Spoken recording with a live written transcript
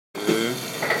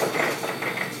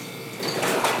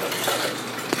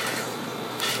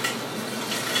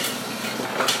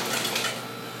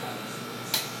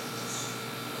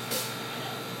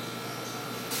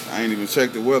ain't even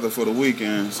checked the weather for the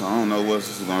weekend, so I don't know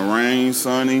what's going to rain,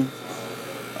 sunny,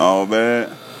 all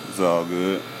bad. It's all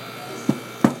good.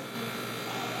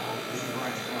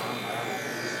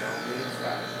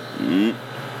 Mm-hmm.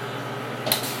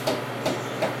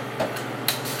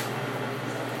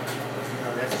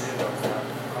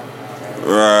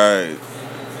 Right.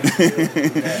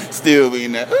 Still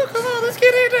being that, oh, come on, let's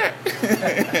get in there.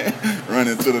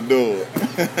 Running to the door.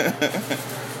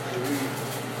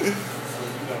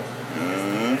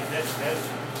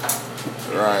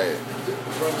 Right.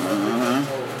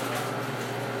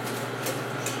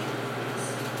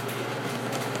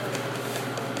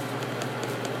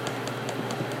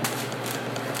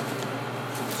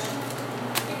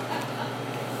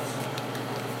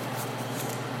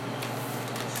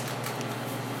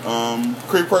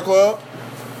 Creveport Club.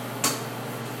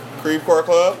 Creveport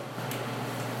Club.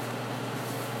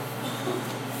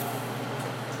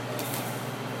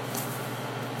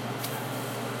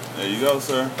 There you go,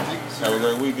 sir. Have a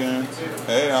great weekend.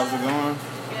 Hey, how's it going?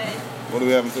 Good. What are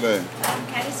we having today?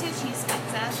 Cadiz cheese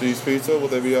pizza. Cheese pizza. Will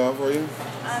they be all for you?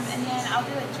 And then I'll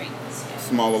do a drink.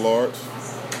 Small or large?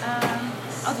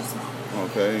 I'll do small.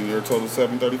 Okay, and your total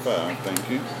 $7.35. Thank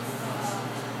you.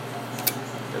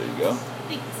 There you go.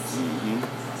 Thanks.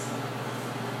 Mm-hmm.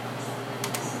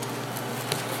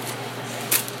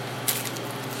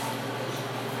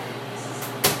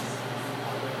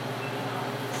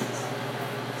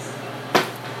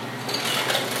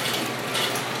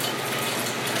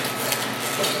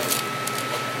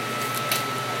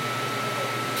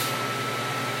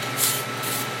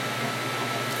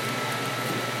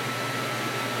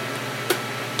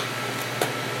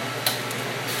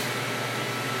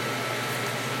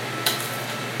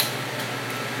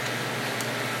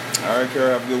 All right,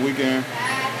 Kara, have a good weekend.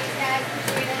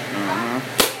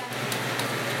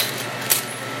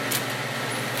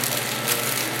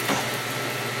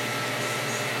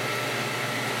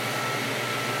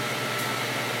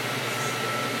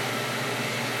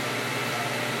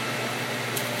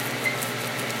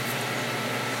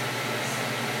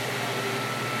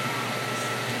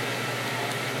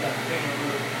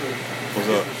 What's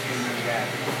up?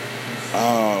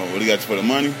 Oh, what do you got for the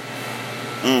money?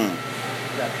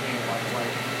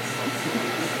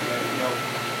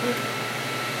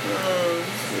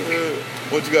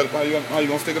 What you got? How you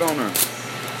gonna stick it on there?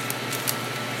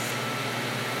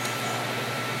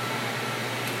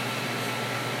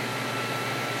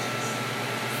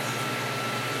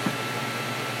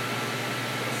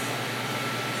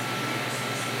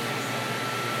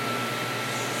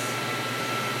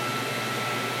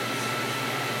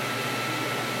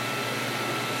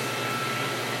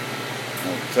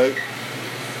 Tape.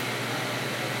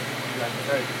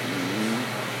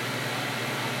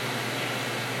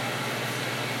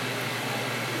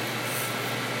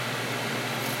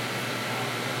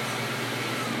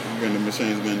 The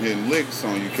machine's been hitting licks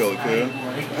on you, Killer Kill.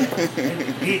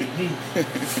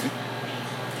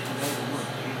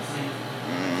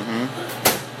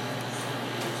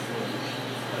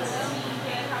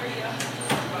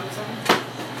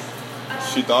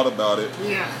 She thought about it,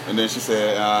 and then she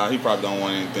said, "He probably don't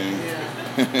want anything."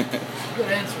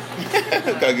 Good answer.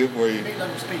 Got good for you.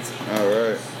 All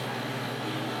right.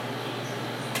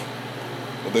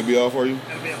 Will they be all for you?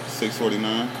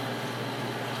 $6.49.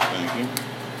 Thank you.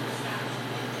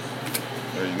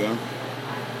 There you go.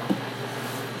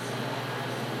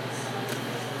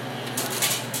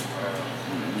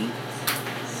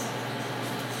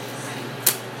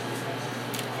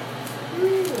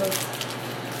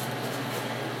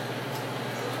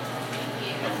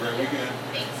 Have a great weekend.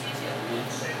 Thanks, you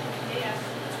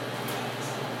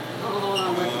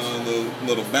too.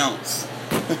 Little bounce.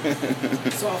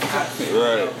 Soft touch.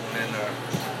 Right.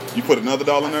 You put another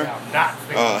 $1 in there? Not.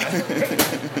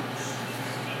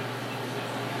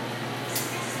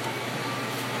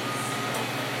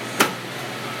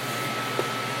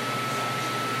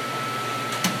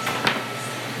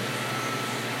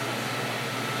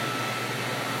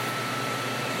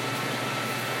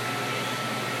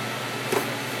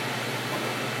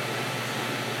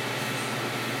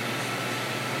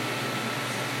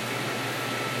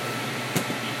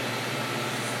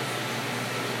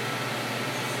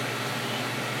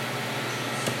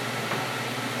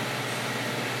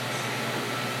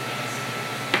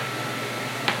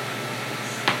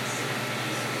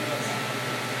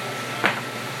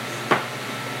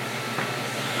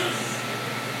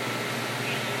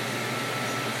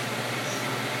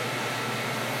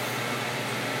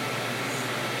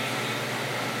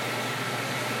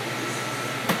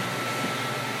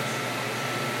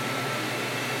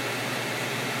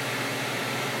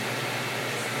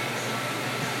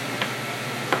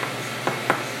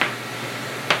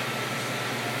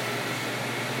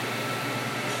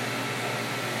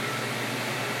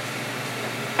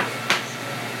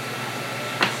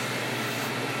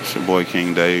 your boy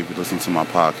King Dave. You listen to my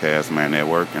podcast, Man at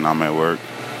Work, and I'm at work.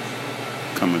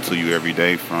 Coming to you every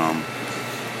day from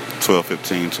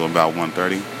 12:15 to about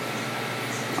 1:30.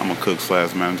 I'm a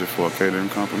cook/manager for a catering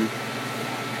company.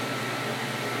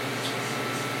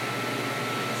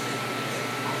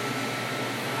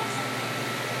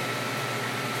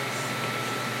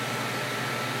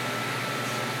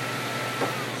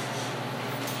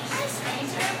 Hi,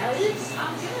 stranger. How are you?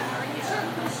 I'm good. How are you?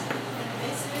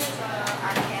 This is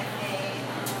our cafe.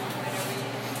 Whenever you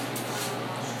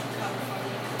come for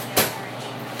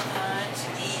lunch,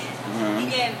 and he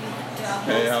gave me the whole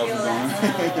Hey, how's it skill going?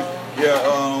 lesson. Yeah,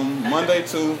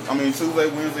 Tuesday,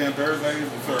 Wednesday, and Thursdays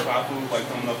we serve hot food. Like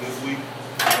coming up this week,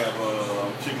 we have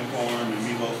chicken parm and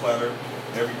meatloaf platter.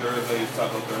 Every Thursday is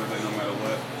Taco Thursday, no matter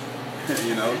what.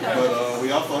 But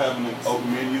we also have an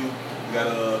open menu. We got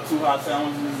 2 hot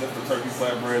sandwiches. That's the turkey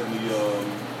flatbread and the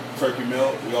turkey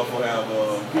melt. We also have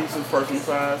pizzas, personal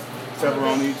size,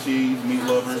 pepperoni, cheese, meat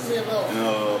lovers, and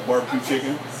barbecue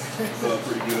chicken. So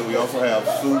pretty good. We also have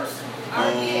soups.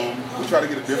 We try to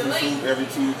get a different soup every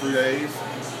 2 to 3 days.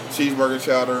 Cheeseburger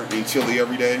chowder and chili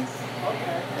every day.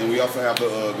 And we also have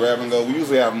the grab and go. We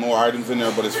usually have more items in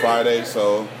there, but it's Friday,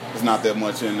 so it's not that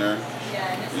much in there.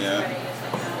 Yeah.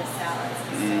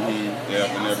 Yeah,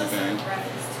 and everything.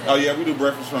 Oh yeah, we do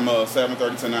breakfast from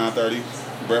 7:30 to 9:30.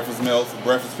 Breakfast melts,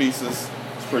 breakfast pieces.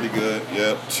 It's pretty good.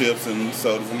 Yep, chips and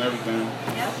sodas and everything.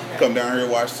 Come down here,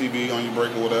 watch TV on your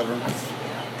break or whatever.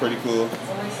 Pretty cool.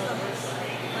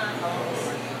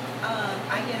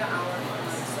 I get an hour for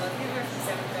lunch, so if you're here from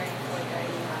 7:30 to 4:30,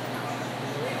 you have an hour.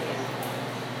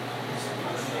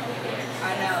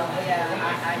 I know, yeah,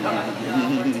 I know.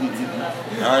 I'm working to a level.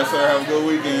 All right, sir. Have a good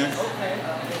weekend.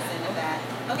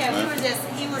 Okay,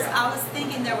 I was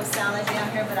thinking there was salad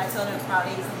down here, but I told him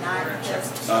probably it's not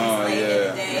just it's late in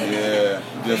the day.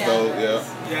 Yeah. Just those, yeah.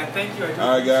 Yeah, thank you.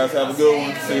 All right, guys. Have a good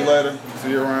one. See you later. See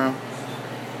you around.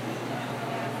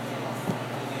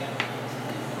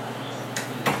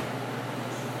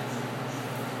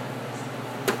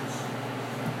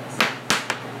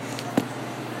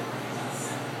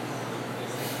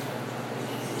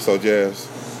 So, Jazz,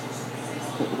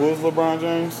 who's LeBron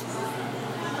James?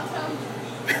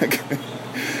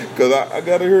 Because I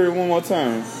got to hear it one more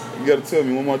time. You got to tell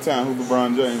me one more time who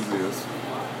LeBron James is.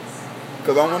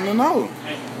 Because I want to know.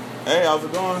 Hey, how's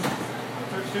it going?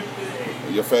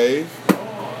 Your fave?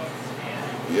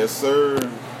 Yes, sir.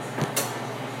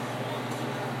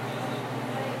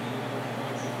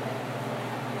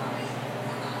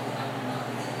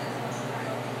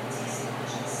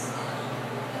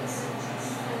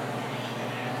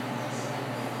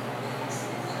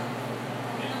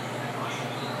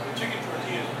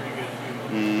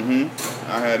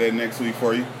 I had that next week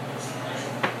for you.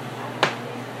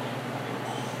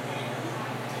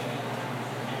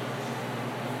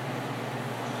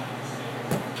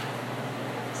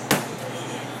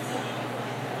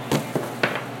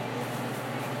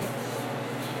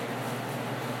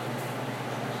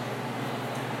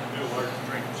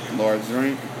 Large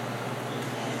drink.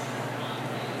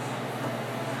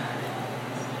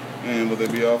 And will they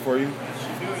be all for you?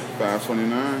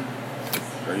 $5.29.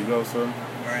 There you go, sir.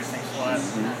 All right, thanks a lot.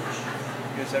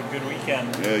 You guys have a good weekend.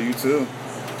 Yeah, you too.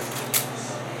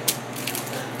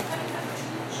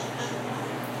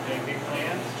 Any big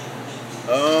plans?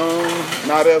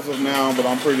 Not as of now, but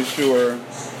I'm pretty sure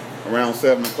around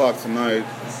 7 o'clock tonight,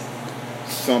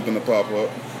 something to pop up. You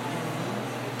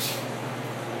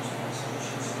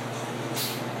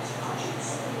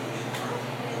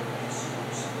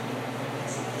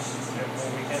have a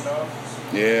full weekend off?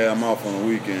 Yeah, I'm off on the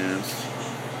weekends.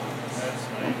 That's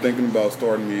nice. I'm thinking about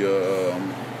starting me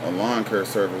a lawn care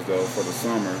service though for the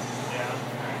summer. Yeah.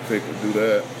 I think do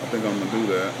that. I think I'm gonna do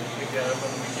that. Pick that up on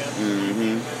the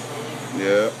weekend?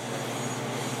 Yeah.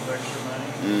 Extra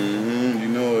money? You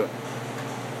know it.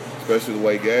 Especially the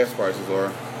way gas prices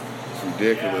are. It's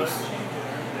ridiculous. Yeah,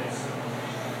 that's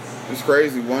cheap. It's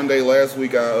crazy. One day last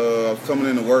week I was coming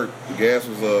into work. The gas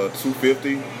was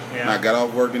 $2.50. Yeah. And I got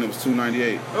off work and it was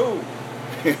 $2.98. Oh!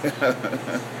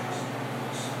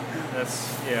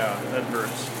 That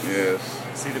hurts. Yes.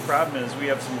 See, the problem is we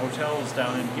have some hotels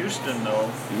down in Houston,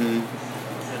 though. And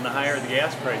the higher the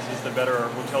gas prices, the better our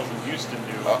hotels in Houston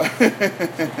do.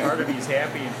 Part of me's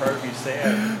happy and part of me's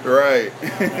sad. Right.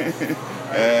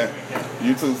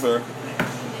 You too, sir.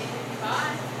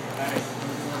 Bye.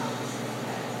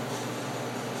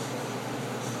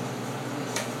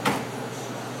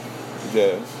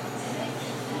 Jazz,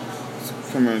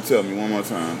 come here and tell me one more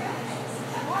time.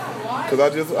 Cause I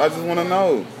just want to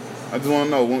know. I just want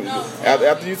to know.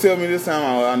 After you tell me this time,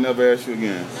 I'll never ask you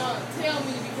again. No, tell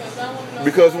me because I want to know.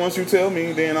 Because once you tell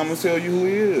me, then I'm gonna tell you who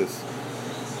he is.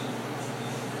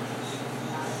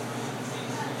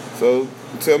 So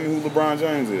tell me who LeBron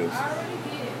James is. I already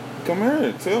did. Come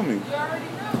here, tell me. You already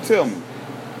know. Tell me.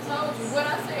 I told you. What I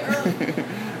say earlier.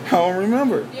 I don't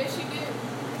remember. Yes, you did.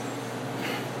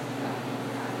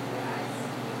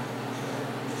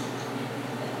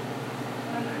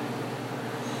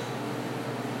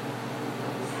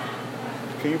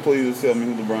 Can you please just tell me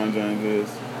who LeBron James is?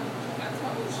 I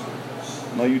told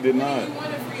you. No, you did What not. do you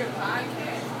want it for your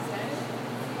podcast?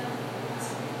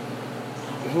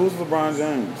 Who's LeBron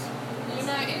James? You're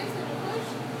not answering the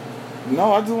question.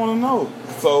 No, I just want to know.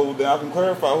 So that I can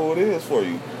clarify who it is for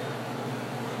you. Is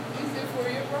it for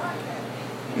your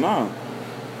broadcast? No.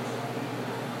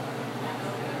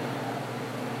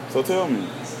 So tell me. I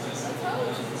told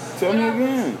you. Tell me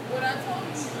again. What I told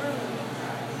you earlier.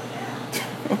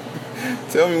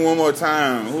 Tell me one more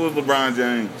time. Who is LeBron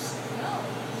James? No.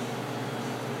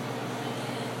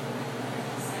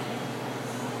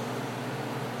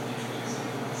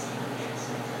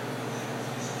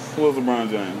 Who is LeBron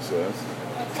James, Chaz?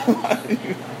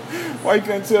 Why you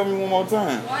can't tell me one more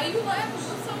time? Why you laughing?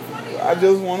 What's so funny? I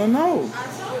just want to know. I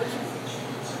told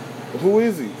you. Who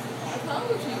is he? I told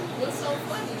you. What's so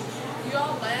funny? You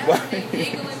all Why? laughing and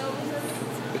giggling over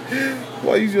here?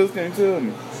 Why you just can't tell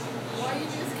me? Why you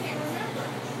just can't remember?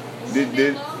 It Did- wasn't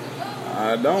did- that long ago.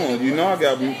 I don't. You know I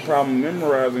got a problem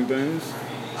memorizing things.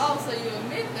 Oh, so you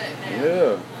admit that now?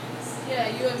 Yeah. Yeah,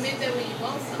 you admit that when you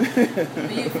want something.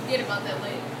 But you forget about that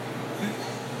later.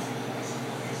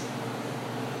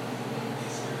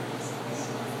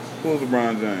 Who's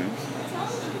LeBron James?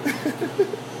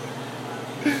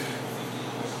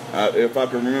 If I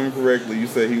can remember correctly, you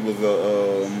said he was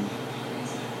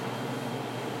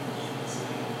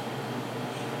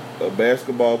a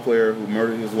basketball player who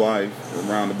murdered his wife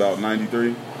around about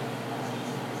 93. See?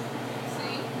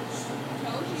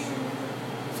 Told you.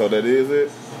 So that is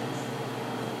it?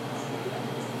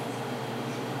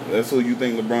 That's who you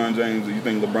think LeBron James, you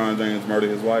think LeBron James murdered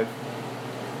his wife?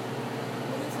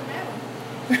 What does it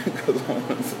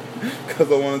matter?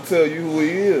 Because I want to tell you who he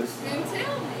is. Then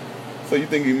tell me. So you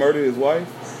think he murdered his wife?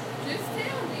 Just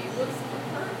tell me. What's the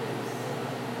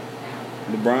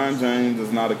purpose? LeBron James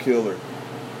is not a killer.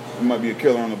 He might be a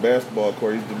killer on the basketball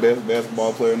court. He's the best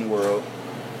basketball player in the world.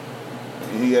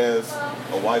 And he has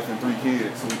a wife and 3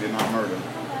 kids who he did not murder.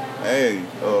 Hey,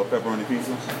 pepperoni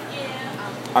pizza?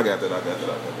 Yeah. I got that. I did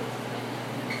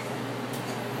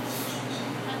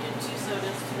 2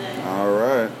 sodas today. All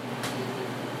right.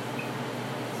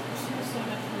 2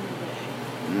 sodas from the day.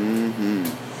 Mm-hmm.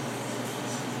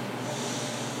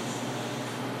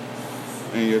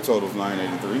 And your total's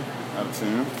 983 out of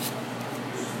 10.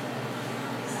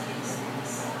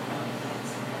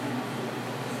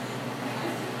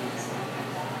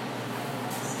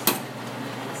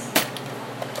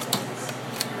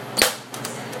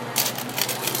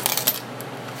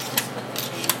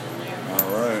 All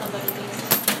right.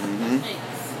 Mm-hmm. Thanks.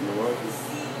 You're welcome.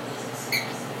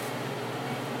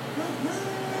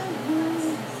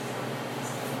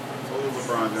 So who's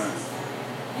LeBron James?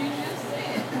 You just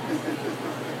said.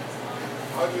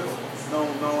 I just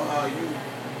don't know how you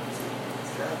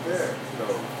got that. So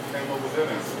came up with that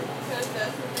answer. Because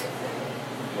that's what they said.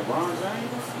 LeBron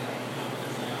James?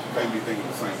 You can't be thinking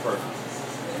the same person.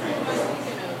 Who Can't am I be.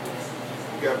 thinking of?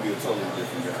 You gotta be a totally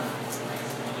different guy.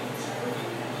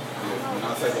 When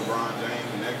I say LeBron James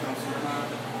and that comes to your mind,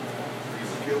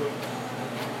 he's a killer.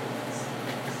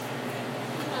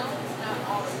 No, it's not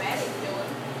automatic killer.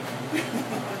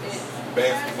 It's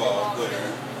Basketball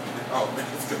player. Oh,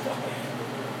 basketball.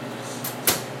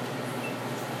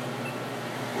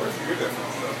 Where'd you get that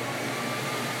from, though?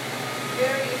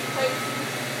 Various places.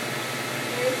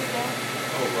 Years ago.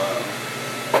 Oh, wow.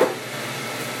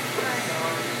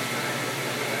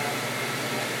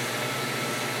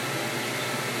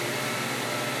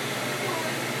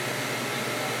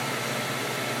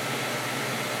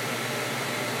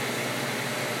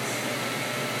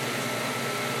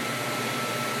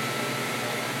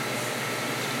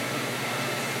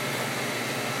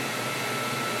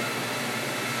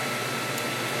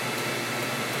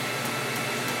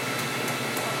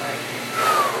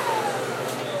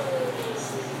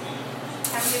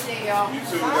 Have a good day, y'all. You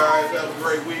too, guys. Have a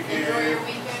great weekend. Enjoy your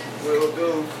weekend. Will do.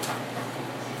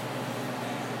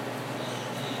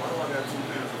 Why do I got 2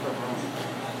 cans of pepperoni?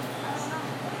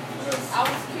 That's I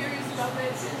was curious about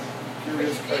that too.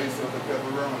 curious case of the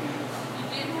pepperoni. You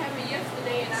didn't have it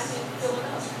yesterday and I didn't fill it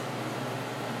up.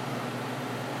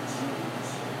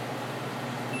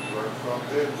 Work off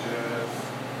that, Jazz.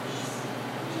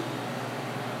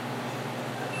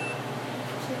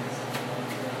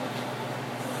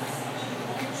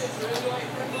 You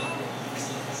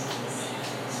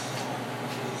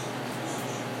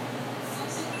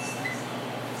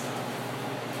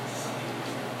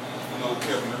know who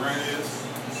Kevin Durant is?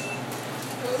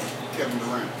 Kevin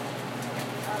Durant.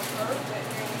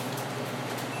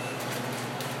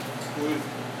 Who is it?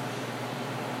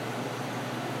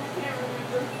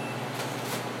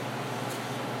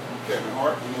 Kevin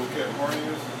Hart. You know who Kevin Hart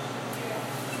is?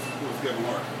 Who is Kevin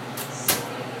Hart?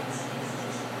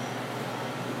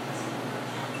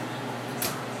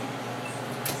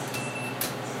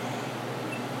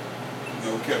 You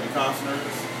know who Kevin Costner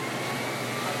is?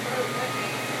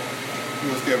 Who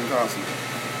is Kevin Costner?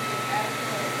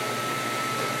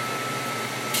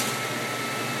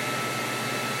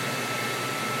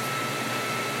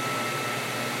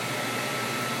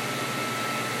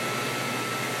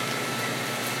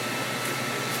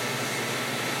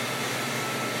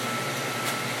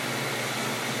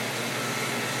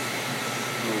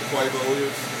 Quavo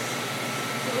is?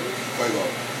 Quavo.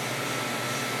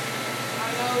 I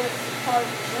know it's part of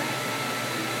the drink.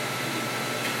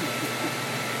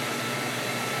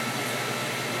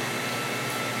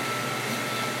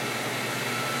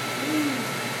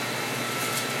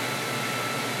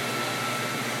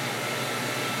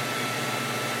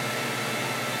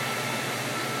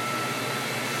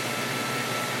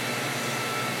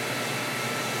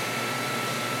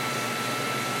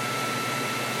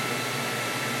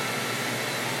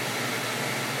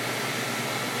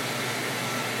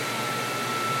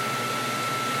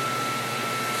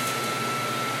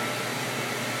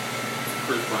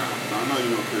 Chris Brown. Now, I know you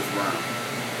know Chris Brown.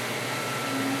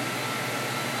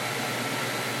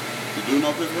 You do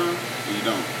know Chris Brown? Or you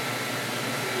don't?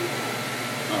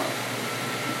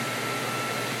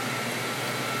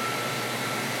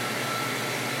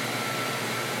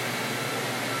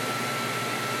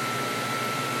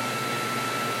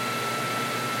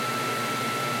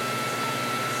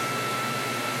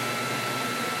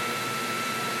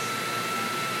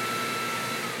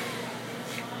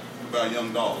 About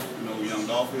Young Dolph. You know who Young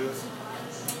Dolph is?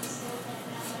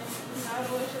 I don't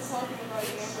know what you're talking about.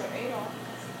 You remember Adolf.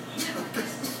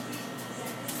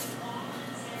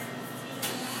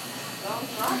 Don't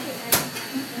drop it, man.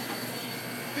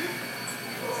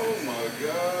 Oh my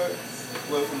God.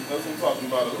 That's what I'm talking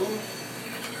about. Who?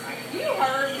 You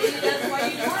heard me. That's why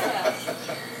you know that.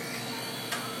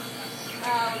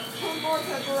 Put more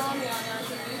pepperoni on there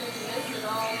so you can mix it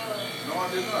all up. No, I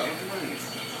did not. What you mean?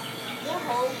 Your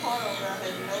whole part over there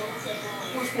has no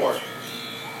pepperoni. Which part?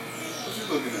 What you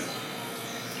looking at?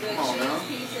 The Come on now.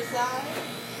 cheese piece aside.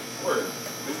 Where?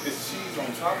 It's cheese on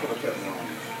top of the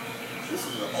pepperoni. This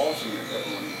is an alternate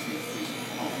pepperoni cheese piece.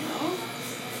 Come on now.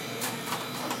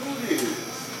 I do this.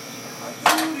 I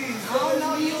do these. I don't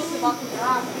know you was about to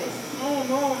drop it. No.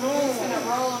 You was gonna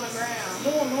roll on the ground.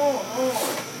 No.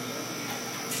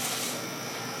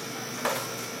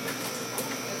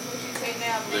 That's what you say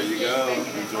now. There you go.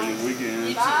 Enjoy your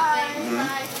weekend. Bye.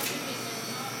 Bye.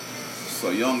 So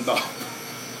Young Dolph.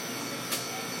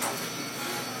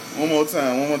 One more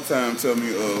time, tell me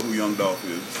who Young Dolph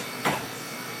is.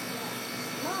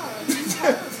 No, you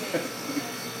heard me.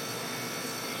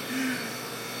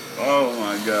 Oh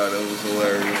my God, that was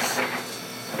hilarious.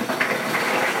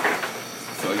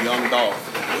 So Young Dolph,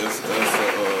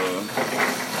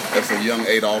 that's a young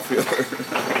Adolf Hitler.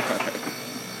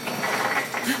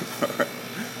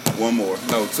 One more,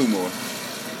 no, two more.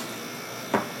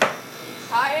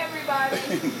 Hi, everybody.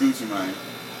 Gucci Mane.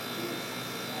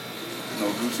 You know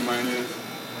what Gucci Mane is?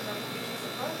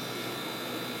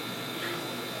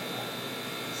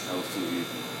 That was too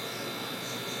easy.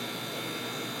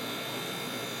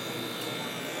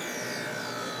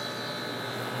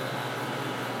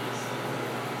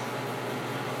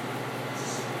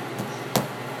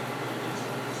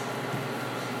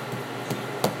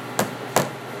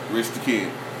 Rich the Kid.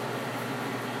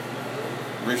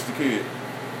 Rich the Kid.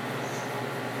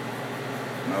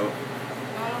 No.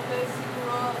 Not on this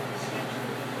rock.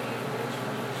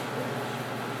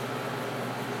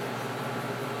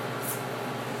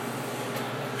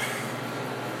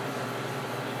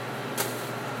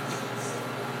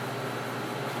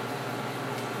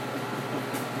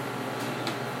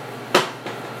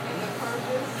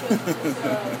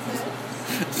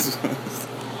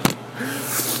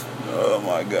 Oh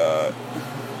my God.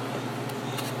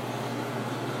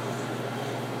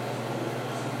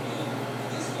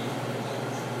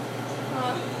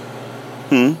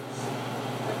 The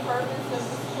purpose of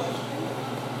this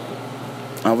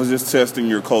question? I was just testing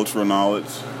your cultural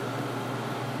knowledge.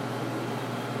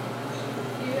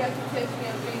 You have to test me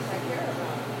on things I care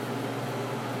about.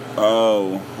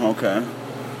 Oh, okay.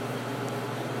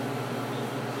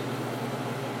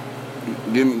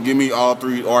 Give me all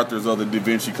three authors of the Da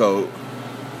Vinci Code.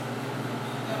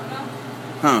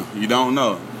 Huh? You don't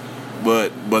know,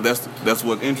 but that's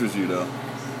what interests you though.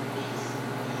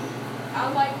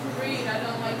 I like to read. I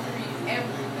don't like to read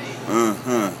everything.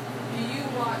 Do you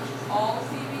watch all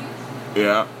TV?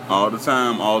 Yeah, all the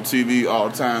time, all TV, all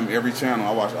the time, every channel.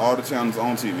 I watch all the channels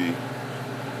on TV.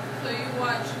 So you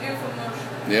watch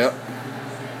infomercials? Yep.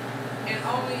 And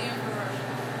only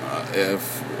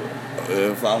infomercials?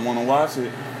 If I want to watch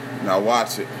it, I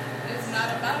watch it. It's not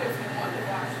about if you want to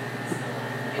watch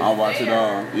it. I watch it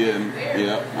all. Yeah,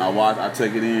 yeah. I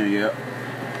take it in. Yep.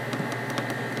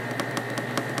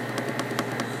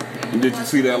 Did you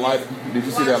see that light? Did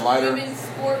you see that lighter? Women's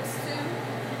sports too.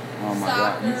 Oh my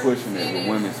Soccer, God, you pushing it tennis. with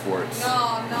women's sports. No, I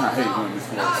hate women's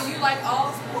sports. No, you like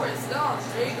all sports. No,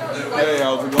 there you go. You like Hey,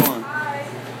 how's it sports. going? Hi.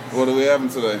 What are we having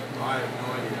today? I have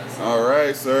no idea. All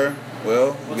right, sir.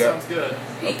 Well, we What got sounds good?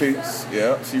 a pizza.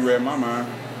 Yeah, she read my mind.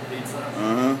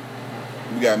 Pizza.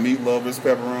 We got meat lovers,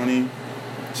 pepperoni,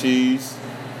 cheese.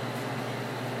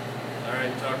 All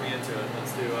right, talk me into it.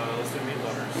 Let's do meat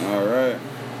lovers. All right.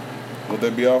 Will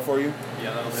that be all for you?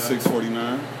 Yeah, that'll do it.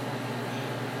 $6.49.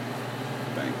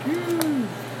 Thank you.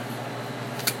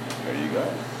 There you go.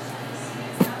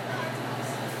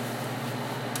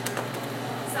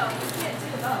 So we can't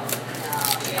do both.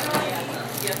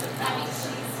 I mean,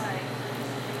 she's like,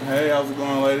 Hey, how's it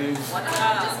going, ladies? just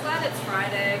glad it's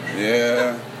Friday.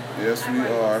 Yeah. Yes, we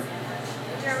are. Did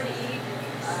you already eat?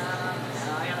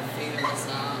 No, I gotta figure this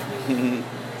out.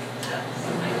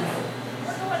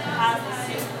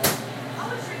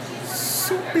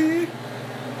 Soupy.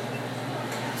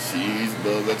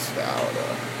 Cheeseburger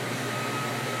chowder.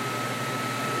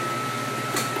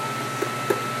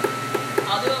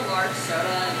 I'll do a large soda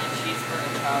and a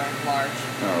cheeseburger chowder. Large.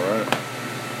 All right.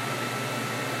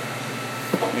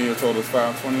 And your total is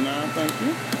 $5.29. Thank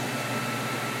you.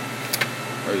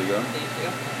 There you go. Thank you.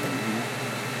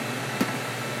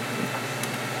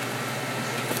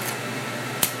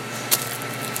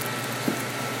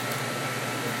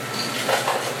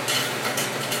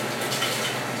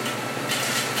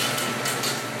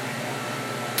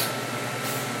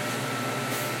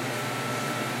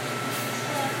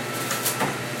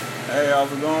 Hey,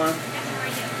 how's it going? How are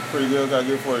you? Pretty good. Got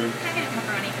good for you. I can have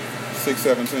pepperoni.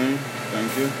 $6.17.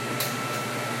 Thank you.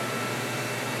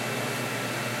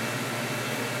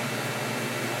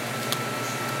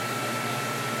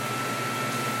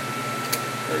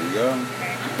 There you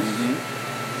go.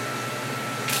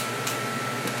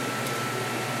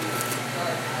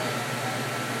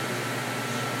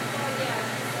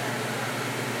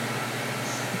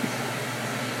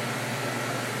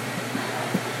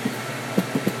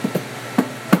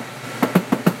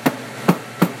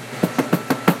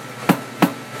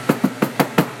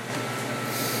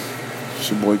 It's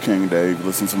your boy King Dave.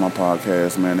 Listen to my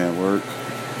podcast, Man at Work,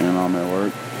 and I'm at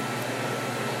work.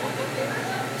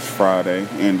 It's Friday,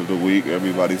 end of the week.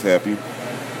 Everybody's happy.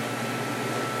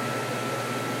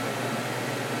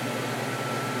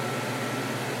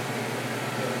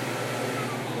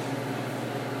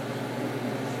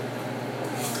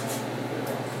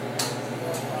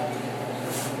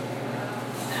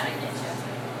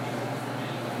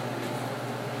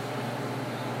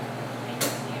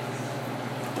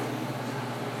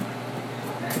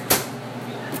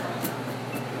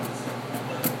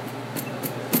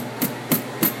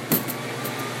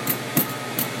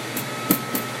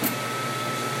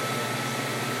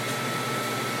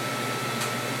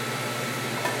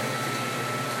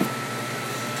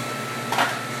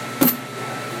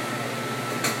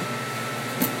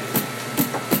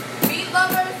 Meat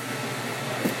lovers.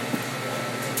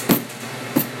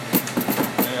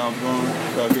 Hey, how's it going?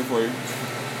 Got good for you. I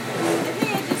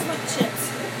think I just want chips.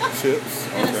 Chips.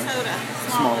 And a Okay. soda.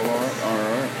 Small large. All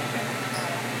right.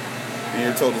 And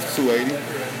your total is $2.80. I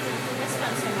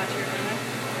spent so much here, didn't I?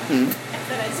 I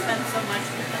said I spent so much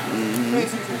with them.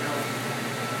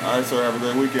 All right, sir. Have a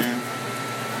great weekend.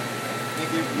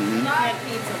 Thank you. I had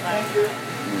pizza last night.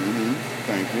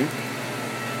 Thank you.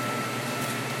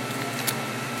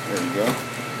 There you go.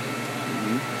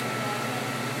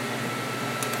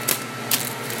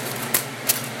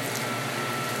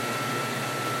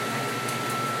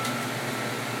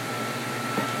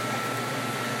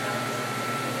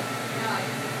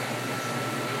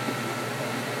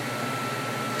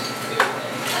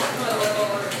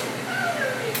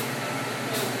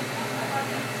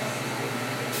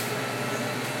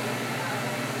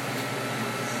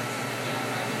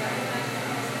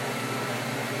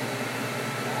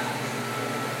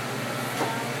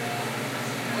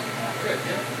 Good,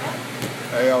 yeah.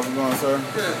 Hey, how's it going, sir?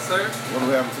 Good, sir. What are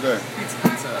we having today?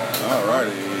 Pizza. All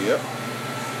righty. Yep.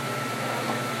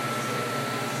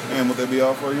 And would that be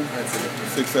all for you? That's it.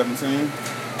 617.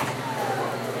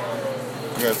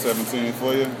 I got 17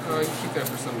 for you. You keep that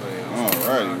for somebody else.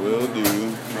 Alrighty, will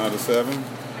do. Out of 7.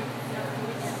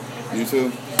 You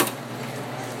too?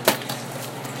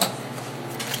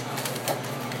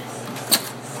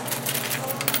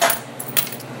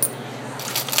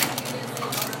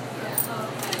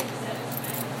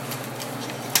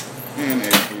 And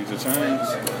 8 for you to change.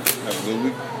 Have a good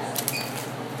week.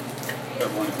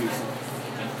 Pepperoni pizza.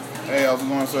 Hey, how's it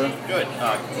going, sir? Good. What Can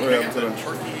happened you to get the them?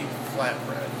 turkey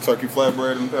flatbread? Turkey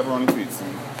flatbread and pepperoni pizza.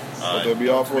 Would that be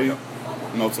all for you?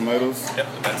 No tomatoes? Yep,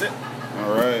 that's it.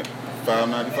 All right.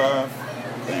 $5.95.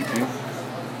 Thank you.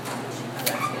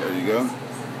 There you go.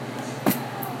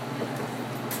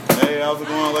 Hey, how's it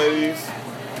going, ladies?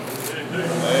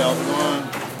 Hey, how's it going?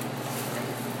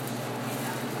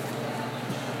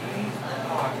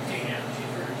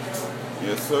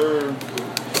 Yes, sir.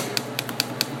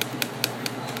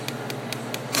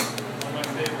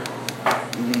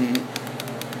 Mm-hmm.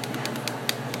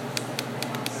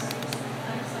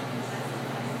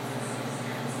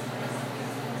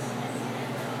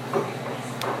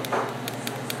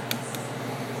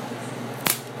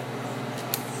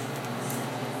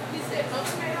 You said no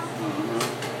tomato?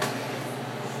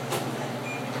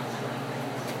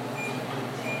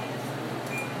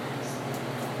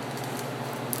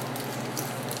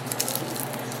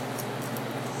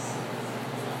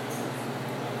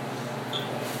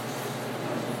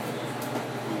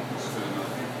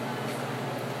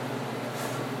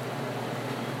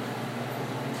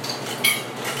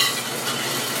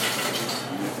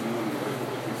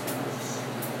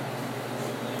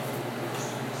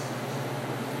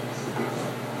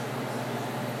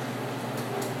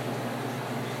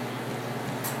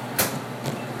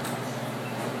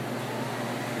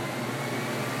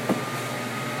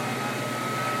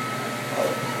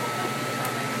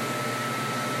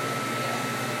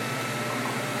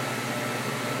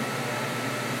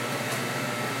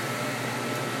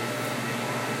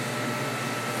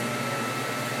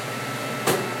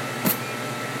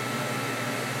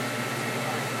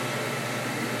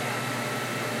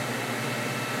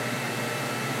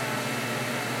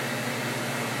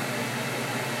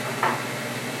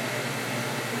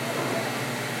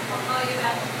 I'll call you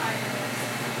back in 5 minutes.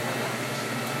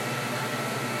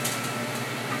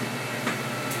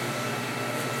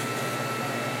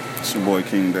 It's your boy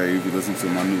King Dave. You listen to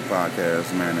my new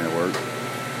podcast, Man at Work.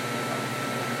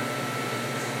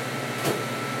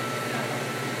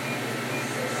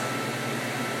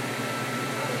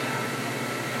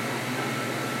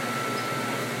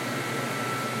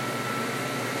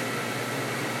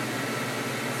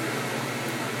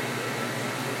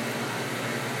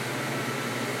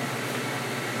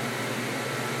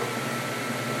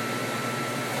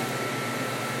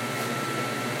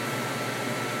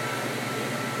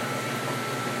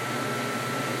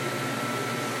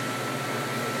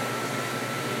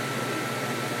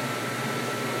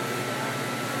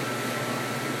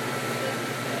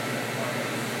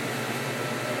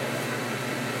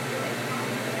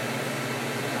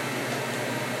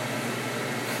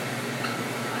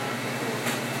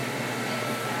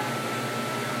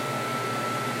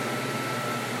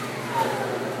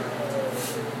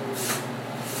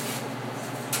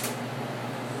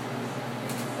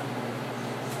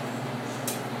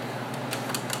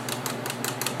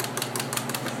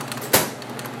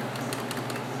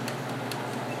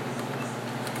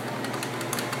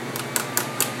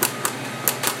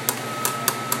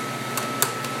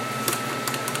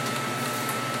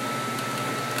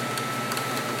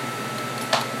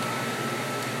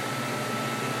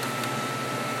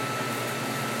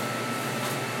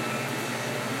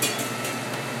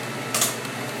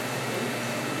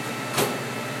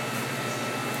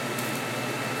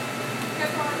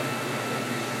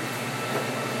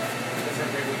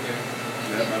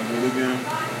 Yep, I do it again.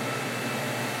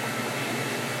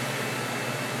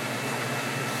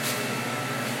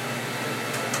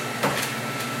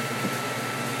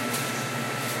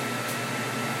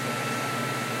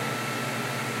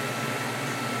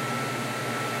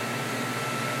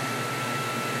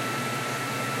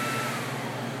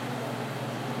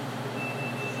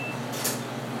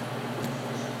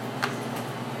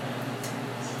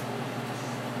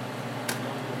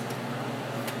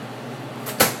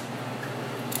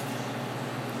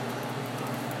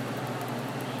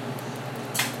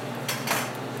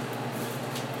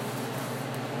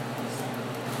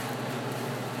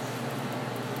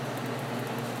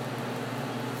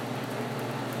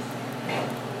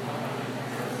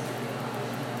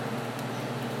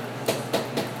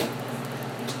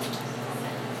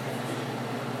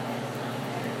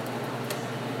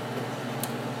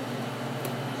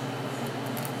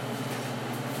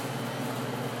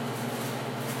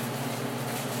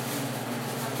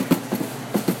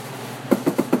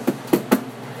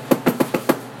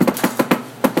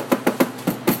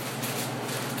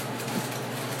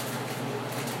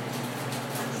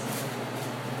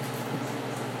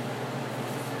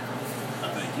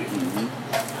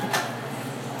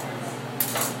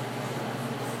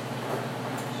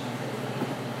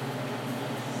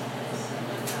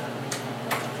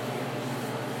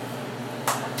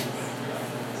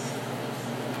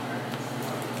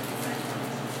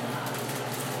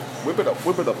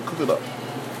 Whip it up, cook it up.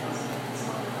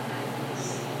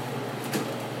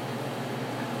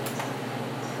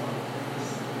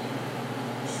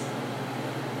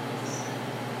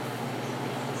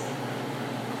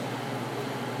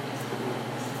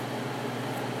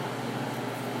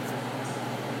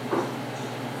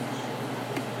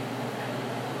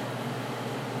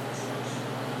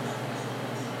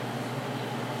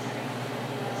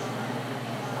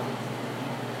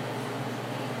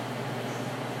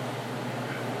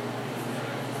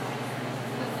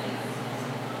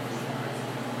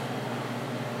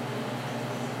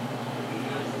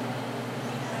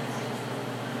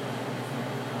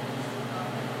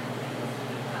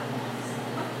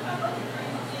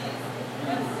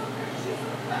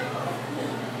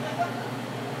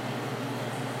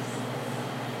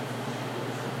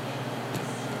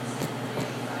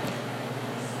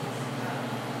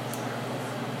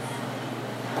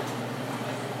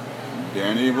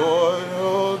 Danny boy,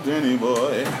 oh Danny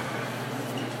boy,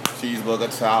 cheeseburger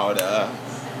chowder.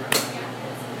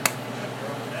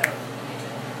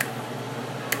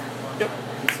 Yep,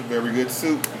 it's a very good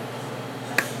soup.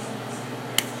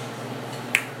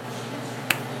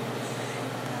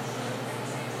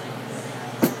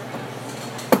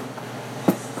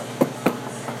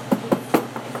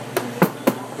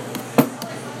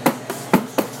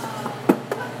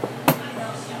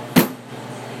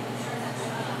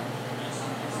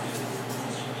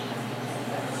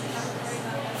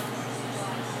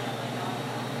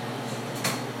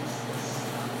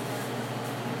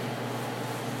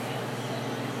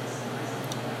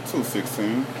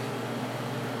 $2.16.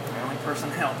 The only person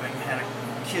helping had a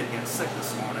kid get sick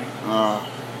this morning. Now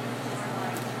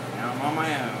I'm on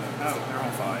my own. Oh, they're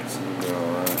on fives. Yeah,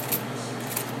 all right.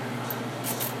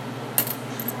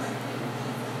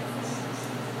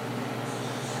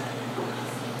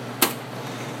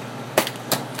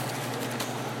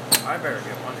 I better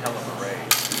get one hell of a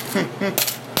raise.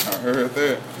 I heard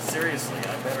that. Seriously, I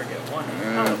better get one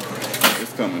hell of a raise.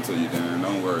 It's coming to you, Dan.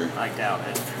 Don't worry. I doubt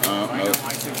it. If I know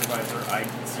my supervisor, I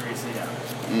seriously doubt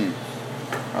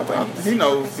it. He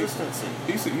knows. Consistency.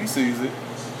 He sees it.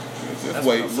 Just That's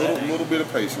wait. what I'm saying. Little bit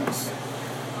of patience.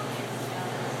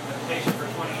 Been patient for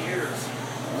 20 years.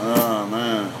 Oh,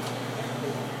 man.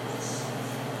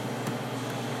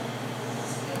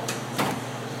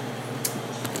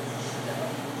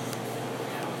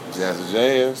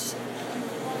 Jazz.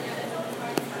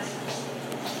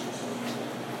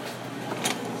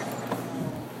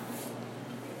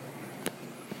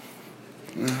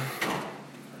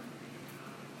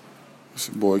 It's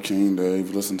your boy King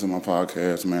Dave. Listen to my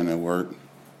podcast, man, at work.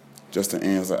 Just the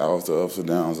ins and outs, the ups and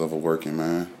downs of a working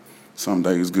man. Some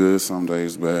days good, some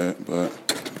days bad, but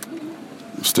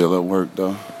I'm still at work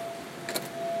though.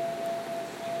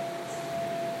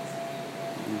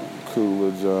 Cool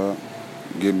little job.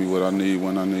 Give me what I need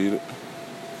when I need it.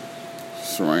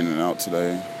 It's raining out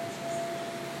today.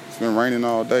 It's been raining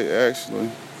all day actually.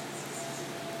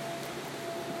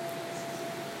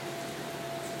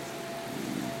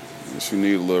 You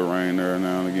need a little rain there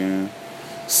now and again.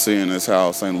 Seeing this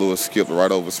house, St. Louis skipped right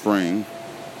over spring.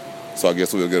 So I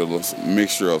guess we'll get a little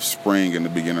mixture of spring in the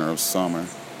beginning of summer.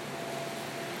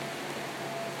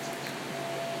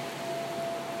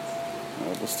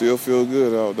 But still feel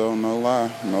good out though, no lie.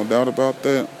 No doubt about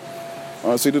that.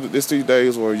 See, this these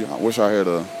days where I wish I had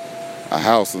a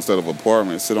house instead of an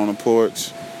apartment. Sit on the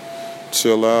porch,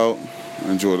 chill out,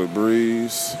 enjoy the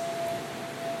breeze.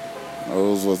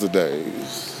 Those was the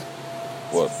days.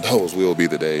 Well, those will be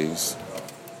the days.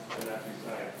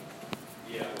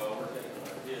 Yeah, well, we're taking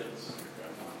our kids.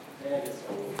 And it's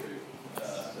going to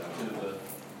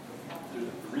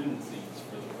the green seats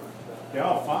for the first time. They're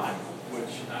all fine.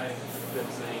 Which I've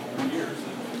been saying for years.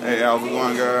 Hey, how's it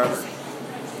going, guys?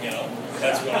 You know,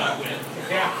 that's what I went.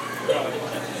 Yeah.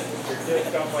 Your kids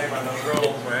don't blame on those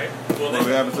rolls, right? Well, What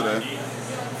happened today?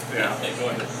 Yeah. Go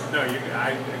ahead. No,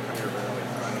 I come here early,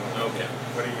 so I don't know. Okay.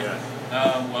 What do you got?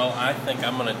 Well, I think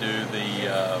I'm going to do the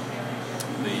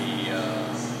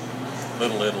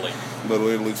Little Italy. Little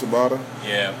Italy ciabatta?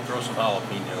 Yeah, throw some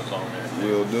jalapenos on there.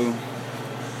 Will do.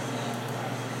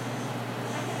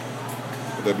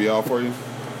 Would that be all for you?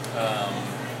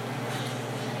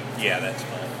 Yeah, that's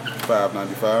fine.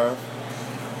 $5.95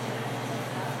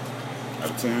 out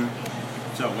of 10.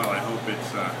 So, well, I hope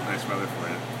it's nice weather for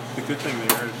you. The good thing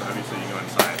there is obviously you go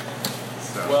inside.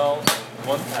 So. Well,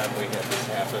 one time we had this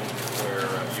happen where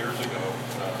years ago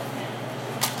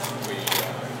we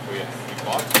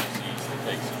bought some seats to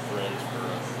take some friends for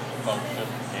a function,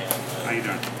 and How you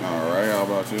doing? All right, how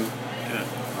about you? Good.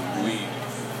 we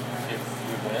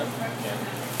went and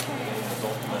the was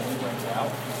ultimately went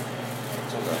out.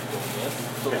 So we had to go in.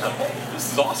 So it was like, oh, this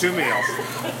is awesome. 2 meals.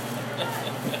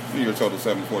 Your total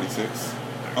 746.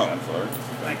 Oh, I'm sorry.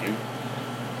 Thank you.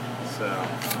 So,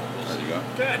 There you go.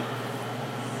 good.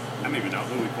 I don't even know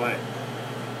who we played.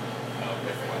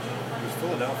 Okay, It was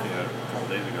Philadelphia a couple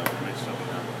days ago. We made stuff with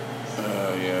them.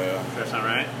 Yeah. That's not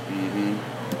right? Mm-hmm.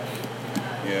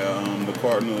 Yeah, the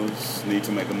Cardinals need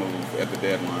to make a move at the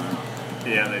deadline.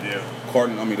 Yeah, they do.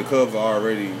 The Cubs are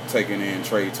already taking in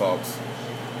trade talks.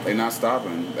 They're not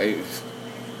stopping.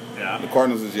 Yeah. The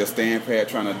Cardinals is just staying pat,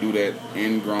 trying to do that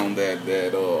ingrown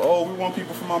we want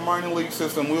people from our minor league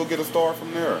system. We'll get a star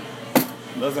from there.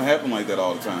 It doesn't happen like that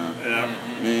all the time. Yeah.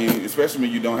 I mean, especially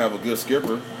when you don't have a good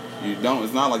skipper.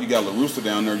 It's not like you got La Russa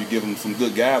down there. You give them some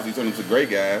good guys. You turn them to great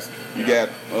guys. You got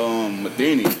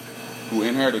Matheny, who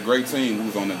inherited a great team,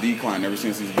 who's on the decline ever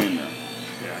since he's been there.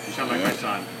 Yeah, he sounds like my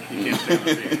son. He can't stand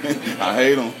the team. I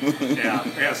hate him.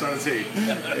 Yeah, so does he.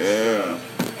 Yeah.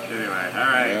 Anyway, all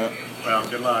right. Yeah. Well,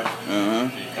 good luck. Uh-huh.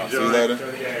 See you later.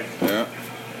 Enjoy the game. Yeah.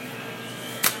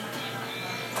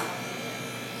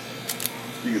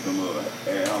 You get them little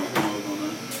jalapenos on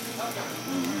there.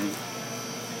 Mm-hmm.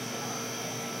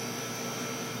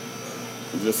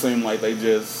 It just seemed like I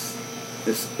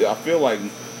feel like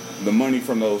the money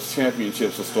from those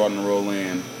championships are starting to roll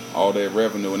in, all that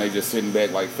revenue, and they just sitting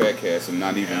back like fat cats and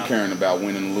not even caring about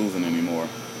winning and losing anymore.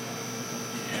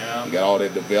 Yeah. You got all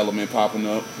that development popping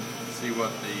up. See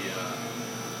what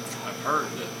I've heard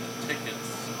that the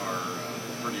tickets are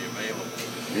pretty available.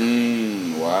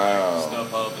 Wow.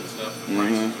 StubHub and stuff, the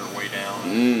prices are way down.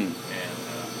 And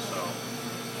so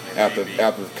After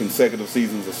consecutive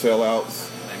seasons of sellouts.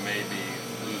 They may be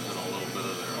losing a little bit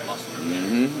of their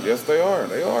luster. Yes, they are.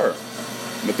 They are.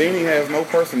 Matheny has no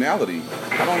personality.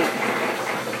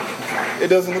 It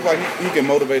doesn't look like he can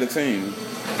motivate a team.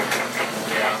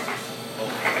 Yeah. Well,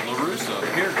 La Russa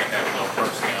appeared to have no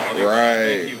personality. Right. I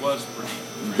think he was pretty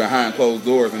behind closed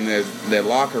doors in that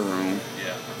locker room.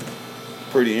 Yeah.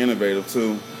 Pretty innovative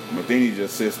too. Matheny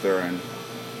just sits there and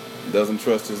doesn't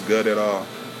trust his gut at all.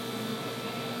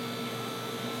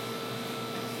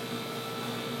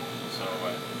 So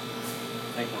I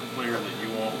think we're clear that you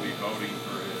won't be voting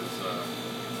for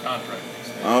his contract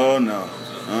extension. Oh no.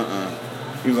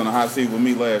 He was on the hot seat with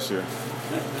me last year.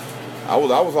 I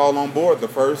was all on board the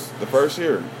first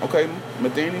year. Okay,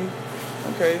 Matheny.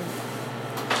 Okay.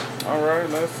 All right,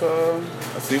 let's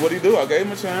see what he do. I gave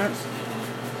him a chance.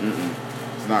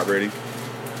 He's not ready.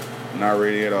 Not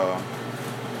ready at all.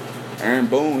 Aaron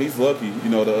Boone, he's lucky. You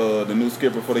know the new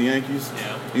skipper for the Yankees.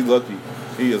 Yeah. He's lucky.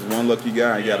 He is one lucky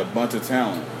guy. He got a bunch of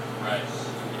talent. Right.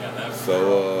 Yeah. That's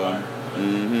So.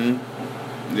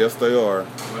 Yes, they are.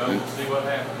 Well, we'll see what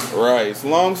happens. Right. It's a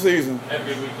long season. Have a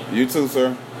good weekend. You too,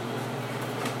 sir.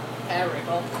 There we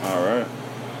go. All right.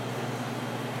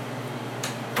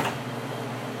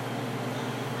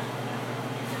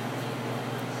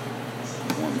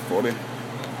 $140.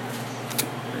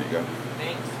 There you go.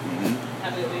 Thanks.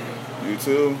 Have a good weekend. You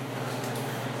too.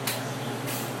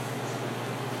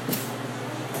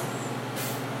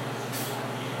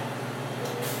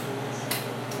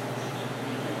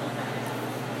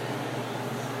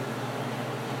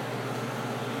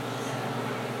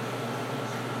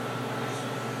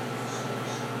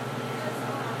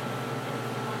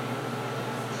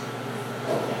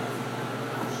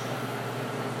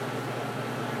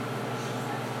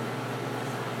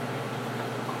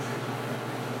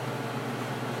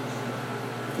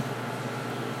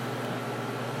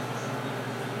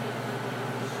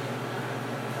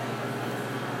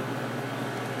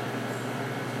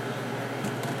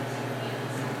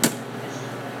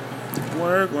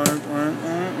 Work.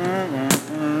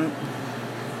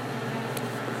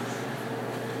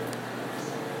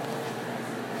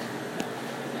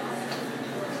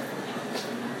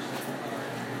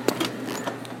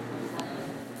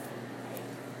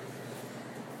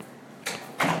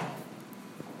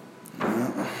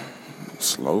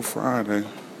 Slow Friday.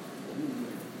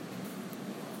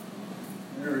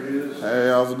 There it is. Hey,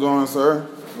 how's it going, sir?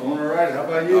 Going all right. How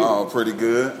about you? Oh, pretty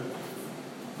good.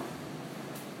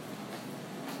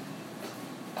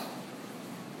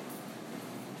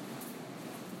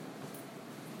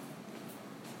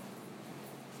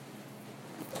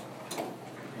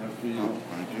 After you. Oh,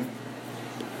 thank you.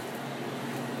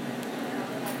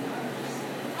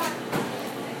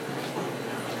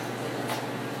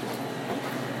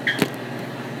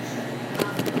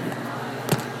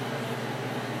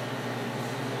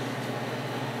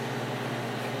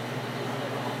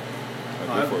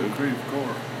 Oak Creek core.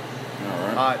 All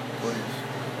right. Hot, please.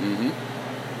 Mm-hmm.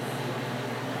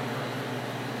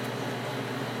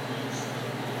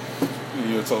 And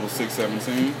you're a total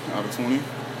 617 out of 20.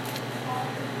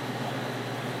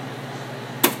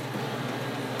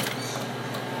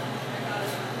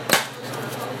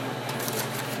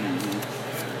 Mm-hmm.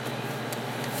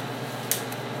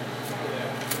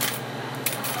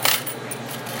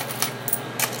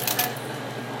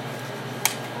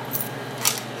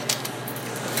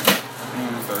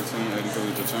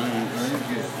 1383 to change. Very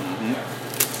good. Mm-hmm.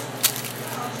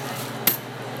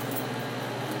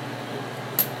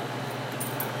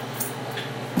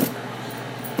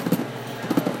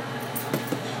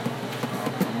 Oh,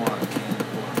 come on, man.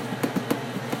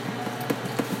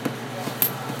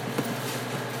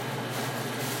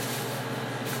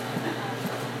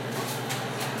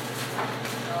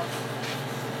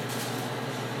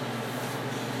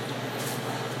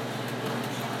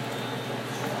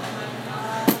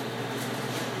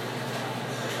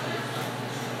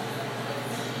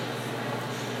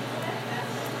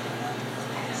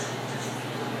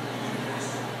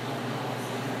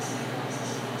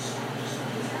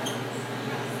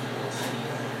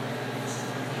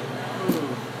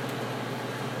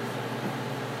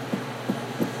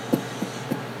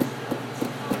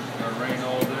 Gonna rain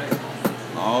all day?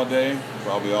 All day,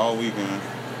 probably all weekend.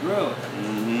 Really?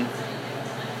 Mm-hmm.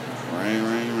 Rain,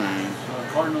 rain, rain. So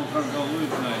Cardinals gonna go lose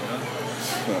tonight, huh?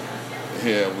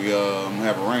 Yeah, we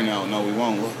have a rain out. No, we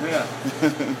won't. Yeah.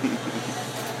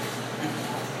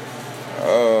 I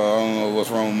don't know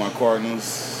what's wrong with my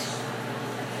Cardinals.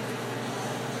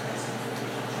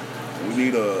 We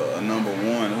need a number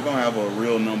one. We're gonna have a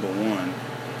real number one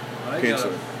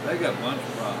pitcher. They got a bunch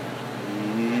of problems.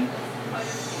 Mm-hmm.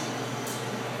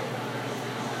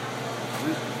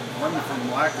 This wasn't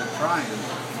from lack of trying. It's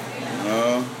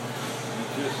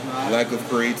just not. Lack of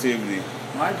creativity.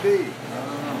 Might be. I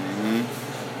don't know.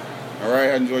 Mm-hmm. All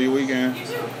right, enjoy your weekend. You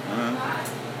too. Uh-huh.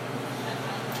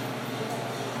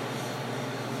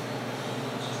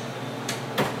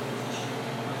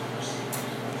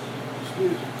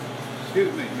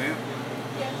 Excuse me, ma'am.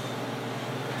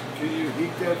 Can you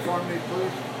heat that for me,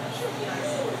 please?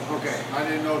 Okay, I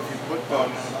didn't know if you put the...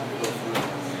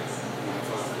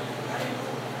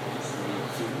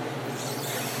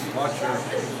 Watch her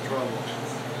trouble.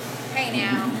 Hey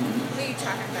now, what are you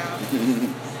talking about?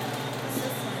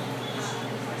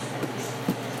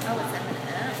 Oh, it's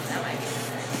M&M's. That might be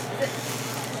good.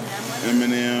 Is it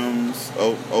M&M's,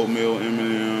 oatmeal No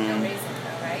M&M. raisin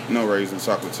though, right? No raisins,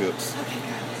 chocolate chips. Okay,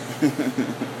 got it.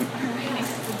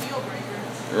 It's a deal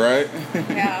breaker. Right?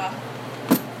 Yeah.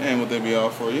 And would they be all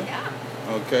for you? Yeah.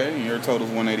 Okay, and your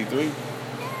total's 183. Yay.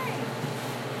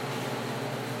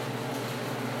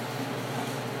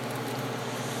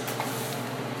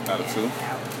 Out of 2.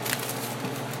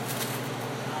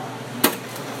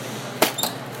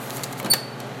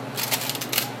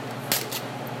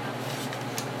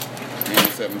 And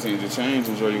 17 to change.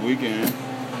 Enjoy your weekend.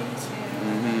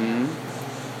 Mm-hmm.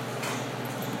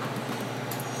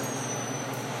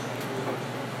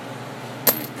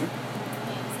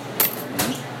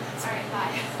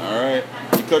 All right.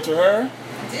 You cut your hair? I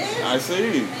did. I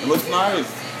see. It looks nice.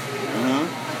 Uh-huh.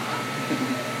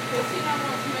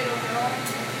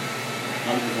 I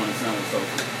just want to sandwich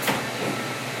toast.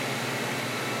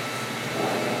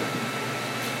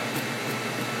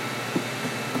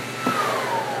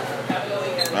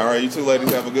 All right, you two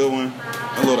ladies have a good one.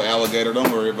 A little alligator,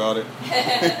 don't worry about it.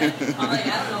 I don't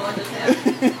know what just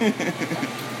happened.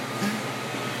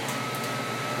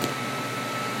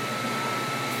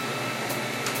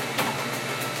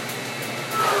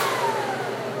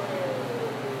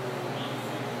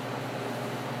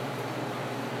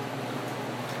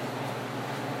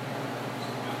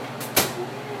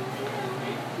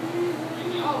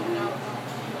 Oh, no.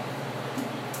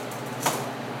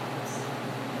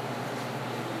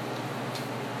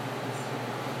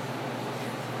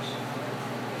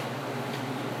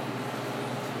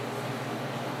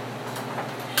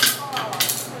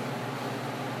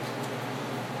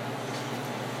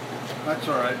 That's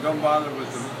all right. Don't bother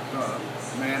with the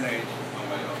mayonnaise.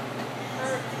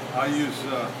 I'll use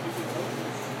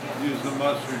the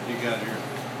mustard you got here.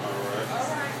 All right.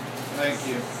 Thank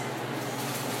you.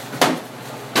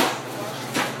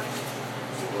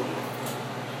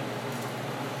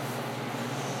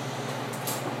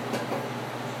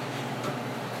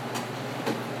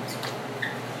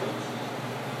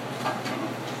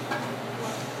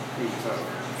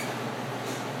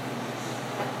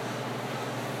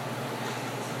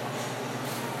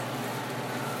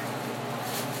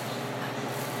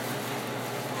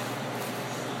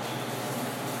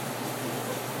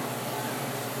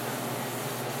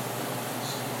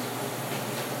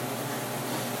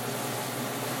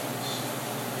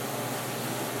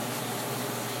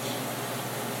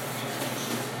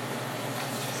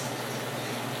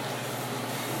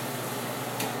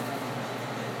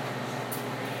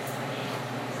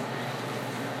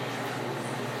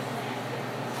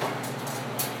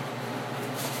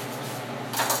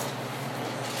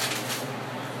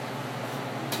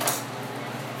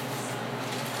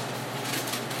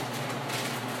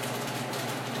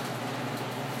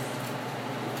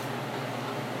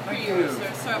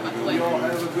 Sorry about the You wait. all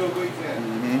have a good weekend.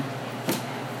 Mm-hmm.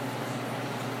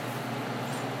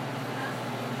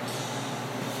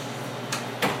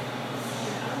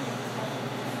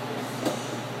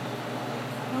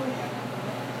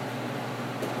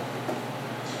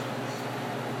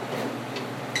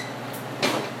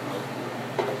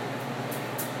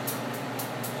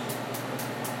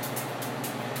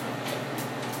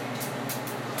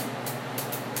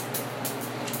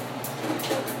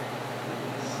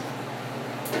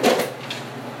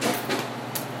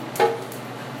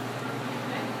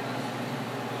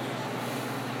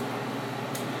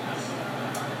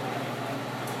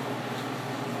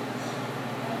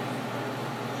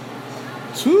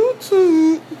 Toot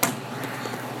toot.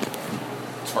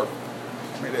 Turk.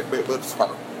 Made that big little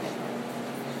turk.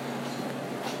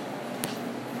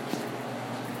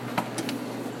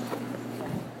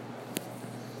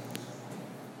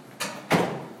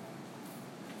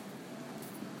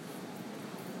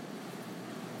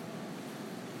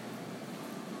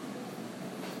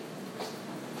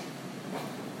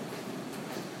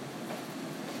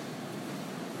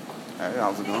 Hey,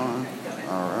 how's it going?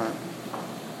 All right.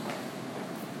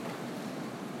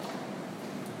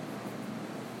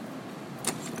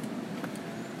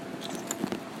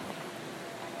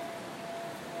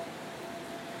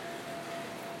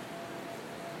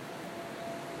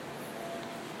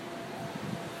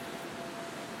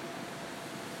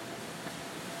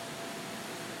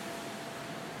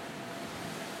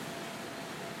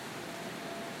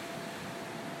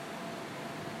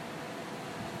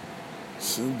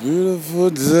 It's a beautiful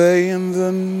day in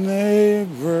the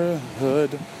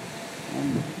neighborhood.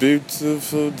 A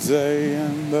beautiful day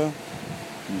in the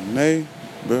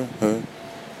neighborhood.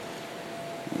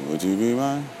 Would you be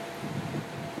mine?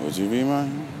 Would you be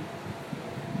mine?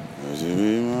 Would you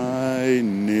be my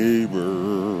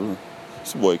neighbor?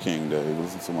 It's your boy King Dave.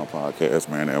 Listen to my podcast,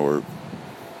 man, at work.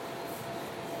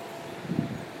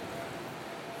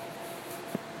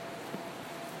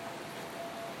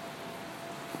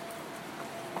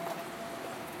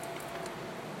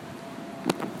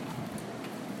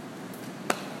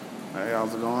 Hey,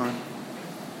 how's it going?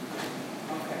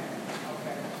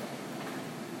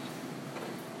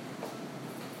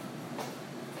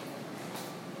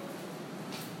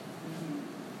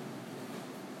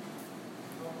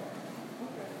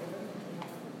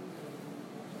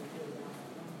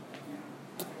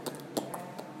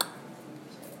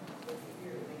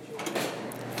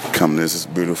 Come, this is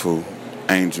beautiful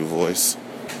angel voice.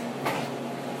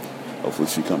 Hopefully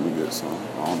she come to get some.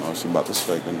 I don't know if she about to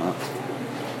steak or not.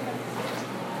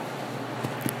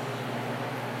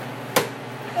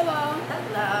 Hello.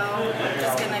 Hello. I'm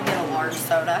just gonna get a large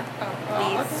soda,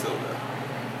 please.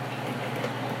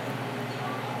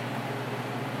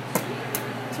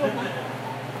 Soda.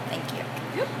 Thank you.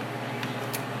 Yep.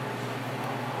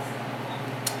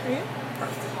 Are you?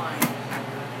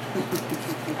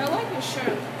 I like your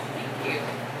shirt. Thank you.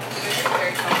 It is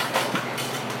very comfortable.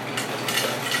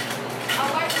 I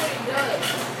like what it does.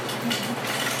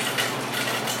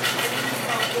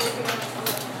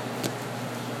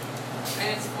 And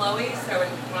it's flowy, so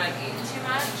when I'm eating too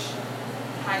much,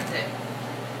 hides it.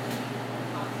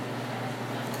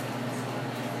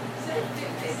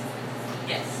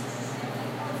 Yes.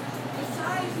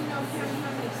 Besides, having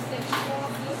how many sexual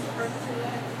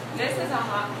This is a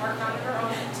heart monitor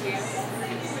on it too.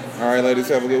 All right, ladies,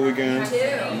 have a good weekend.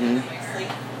 Sleep.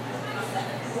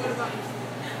 What about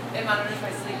you? It monitors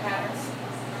my sleep patterns.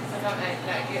 So if I'm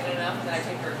not getting enough, then I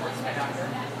take the reports to my doctor.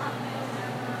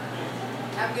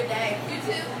 Have a good day. You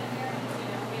too.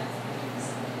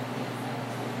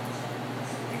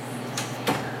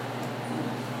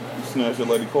 You snatched your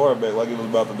lady car back like it was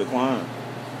about to decline.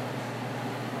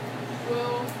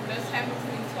 Well, that's happened to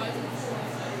me twice before.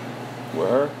 With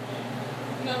her?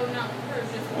 No, not with her,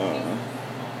 just with me.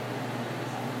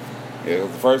 Yeah,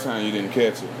 'cause the first time you didn't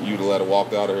catch it. You'd have let her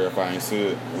walk out of here if I ain't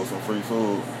said with some free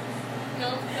food. No, I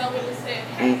would have said,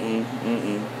 hey.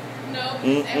 No,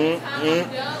 because every time I'm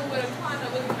done with a client, I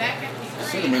look back at the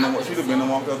screen. She'd have been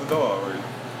and walked out the door already.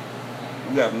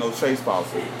 We got no chase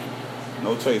policy.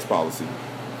 No chase policy.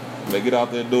 They get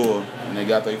out their door and they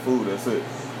got their food, that's it.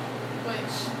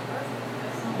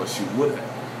 But she would have.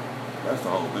 That's the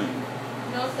whole thing.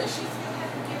 No, so she still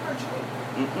has to get her choice.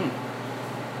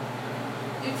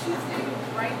 If she's sitting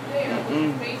right there, which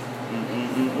is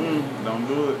basically Don't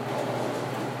do it.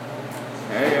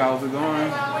 Hey, how's it going?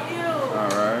 How are you? All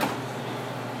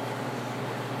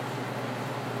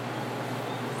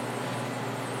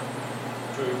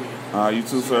right. You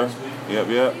too, sir?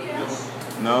 Yep.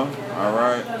 No? All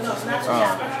right.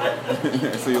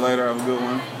 See you later. Have a good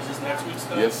one. Is this next week's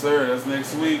stuff? Yes, sir. That's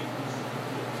next week.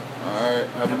 All right.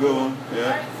 Have a good one. Yeah. All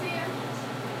right, see ya.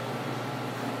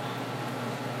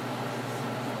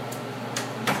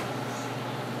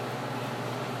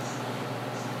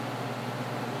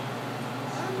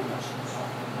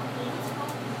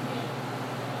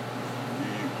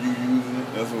 You using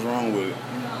it? That's what's wrong with it.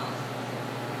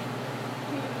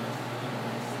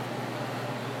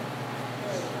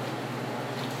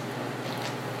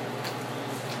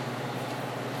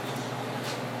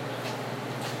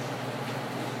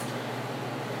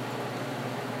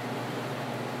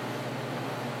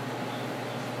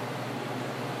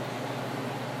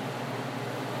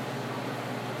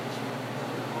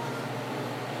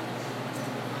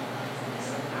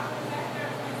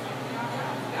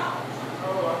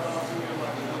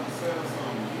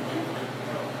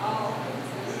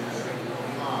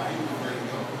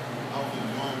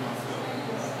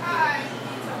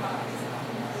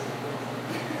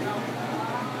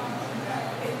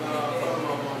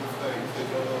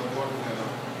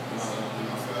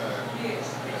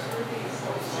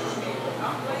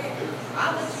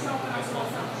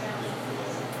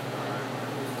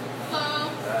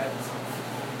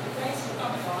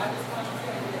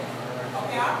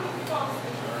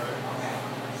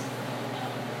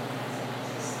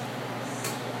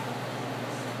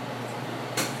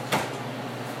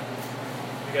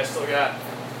 You guys still got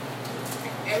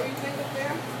Everything up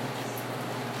there.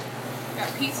 Got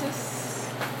pizzas.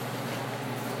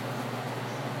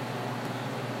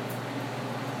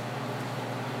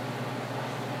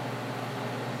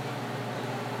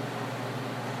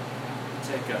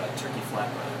 take a turkey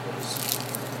flatbread, please.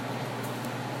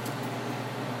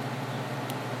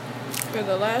 For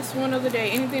the last one of the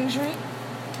day, anything to drink?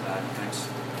 Thanks.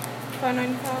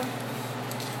 $5.95.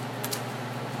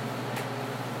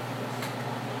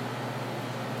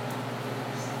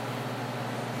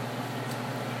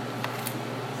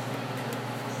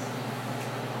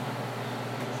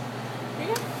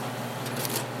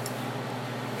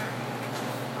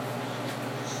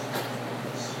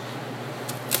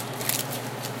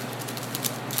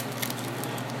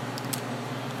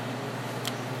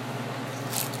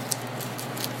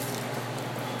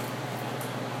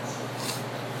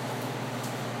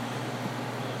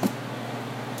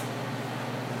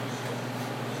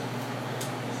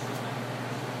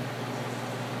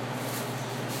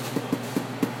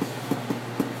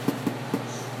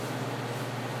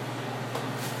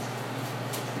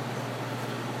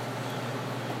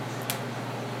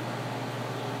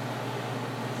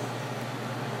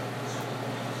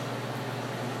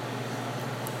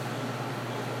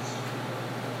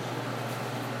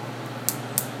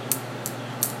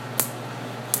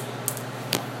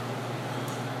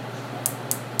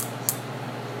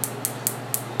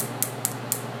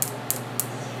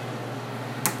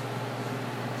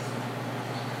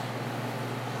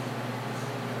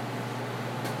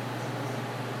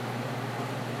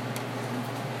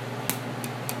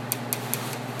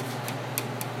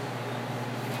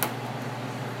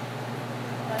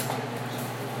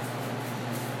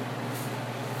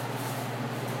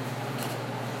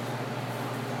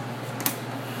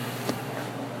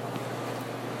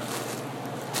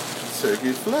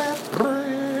 Turkey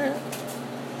flatbread.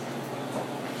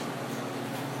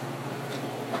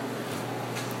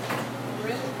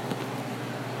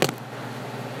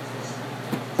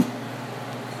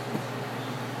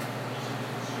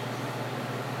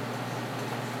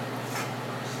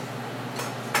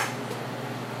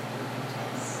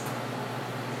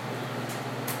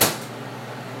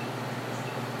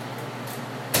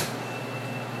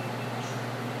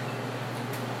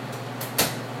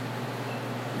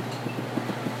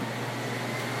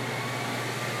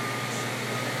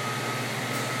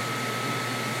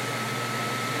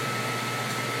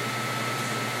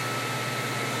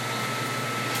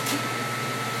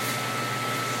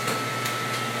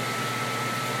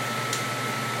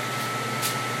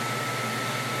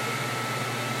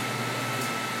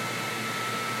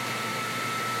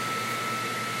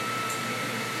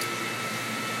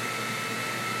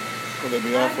 Will they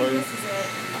be off for you?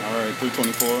 All right,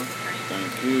 324.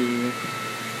 Thank you.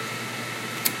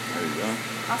 There you go.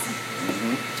 Awesome.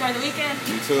 Enjoy the weekend.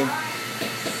 You too.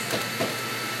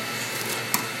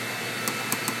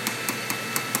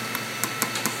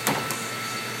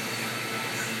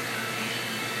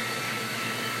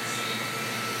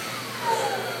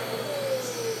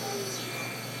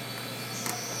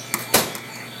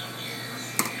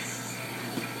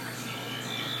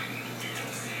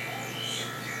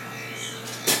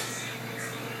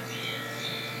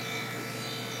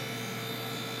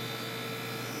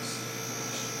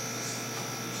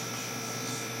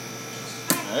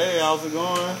 Hey, how's it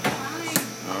going?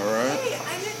 Fine. All right. Hey,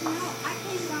 I didn't know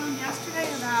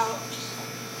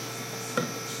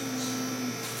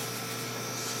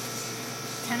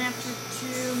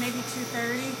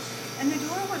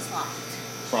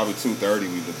Probably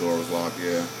 2:30 the door was locked,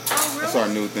 yeah. Oh, really? That's our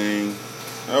new thing.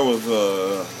 That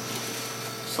was,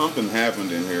 something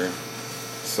happened in here.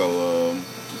 So,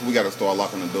 we got to start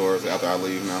locking the doors after I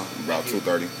leave now, about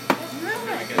 2:30.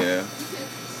 Really? Yeah.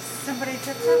 Somebody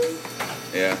took something?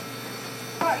 Yeah.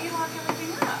 Well, you lock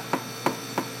everything up.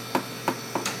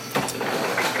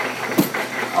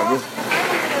 I just,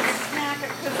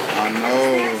 I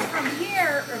know. Snacks from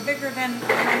here are bigger than the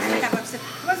ones we have upstairs.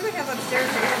 The ones we have upstairs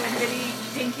are little bitty,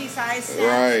 dinky size snacks.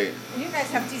 Right. And you guys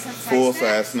have decent size Full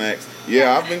snacks. size snacks.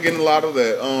 Yeah, I've been getting a lot of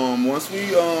that. Once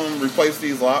we replace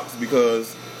these locks,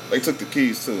 because they took the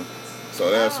keys too, so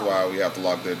that's why we have to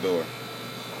lock that door.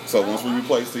 So once we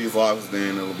replace these locks,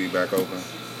 then it'll be back open.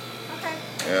 Okay.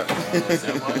 Yeah.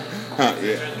 Trying to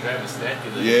Yeah. grab a snack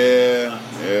and then. Yeah.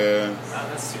 Oh,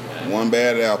 that's too bad. One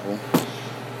bad apple.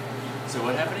 So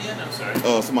what happened again? I'm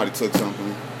sorry. Somebody took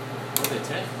something. What did they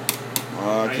take?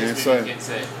 I guess can't maybe say. You can't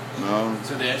say. No.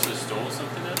 So they actually stole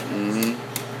something out of it? Mm-hmm.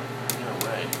 No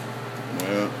way.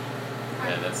 Yeah.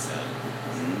 Yeah, that's sad.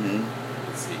 Mm-hmm.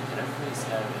 Let's see. Can I please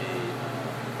have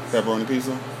a Pepperoni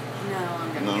pizza? No,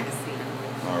 I'm gonna No. get a seat.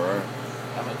 All right.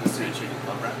 how about this grilled chicken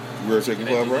club wrap? Grilled chicken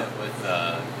Can I club do wrap? that with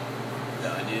the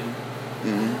onion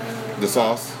Mm-hmm. The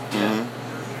sauce? Yeah. Uh-huh.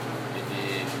 and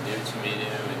then no tomato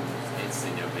and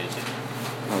instant no bacon.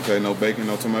 Okay, no bacon,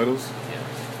 no tomatoes? Yeah.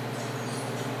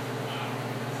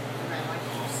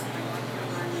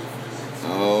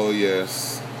 Oh,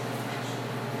 yes.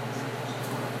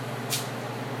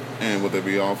 And would they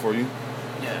be all for you?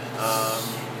 Yeah.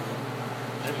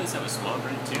 That place have a small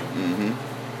bread too. Mm-hmm.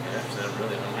 Yeah, actually, I'm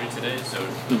really hungry today, so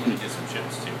I'm gonna get some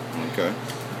chips too. Okay.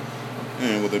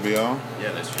 And would they be all?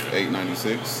 Yeah, that's true.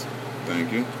 $8.96.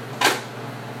 Thank you.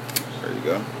 There you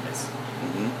go. Yes.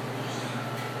 Mm-hmm.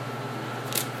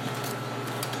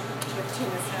 With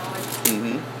tuna salad.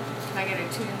 Mm-hmm. Can I get a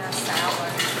tuna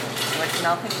salad with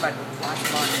nothing but lots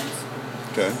of onions?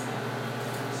 Okay.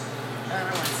 And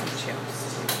I want some chips.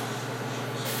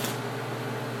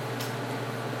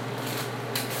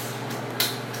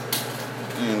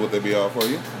 And would they be all for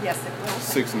you? Yes, it will.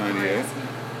 $6.98.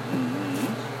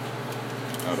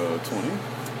 Mm-hmm. Out of 20.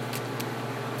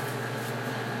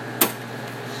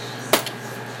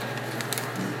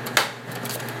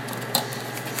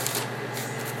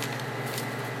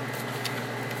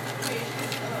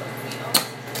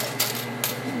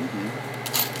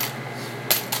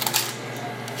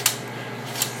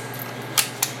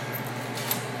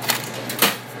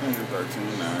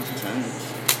 $13.09 to change.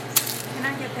 Can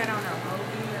I get that on a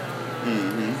hoagie or?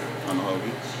 Mm-hmm. On the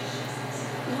hoagie.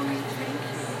 Why, thank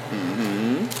you.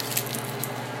 Mm-hmm.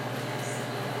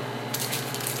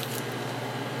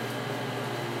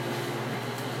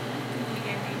 You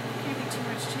gave me too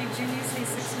much change. Didn't you say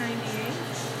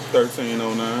 $6.98?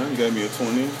 $13.09. You gave me a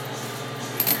 20. Did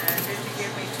you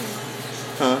give me too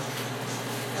much? Huh?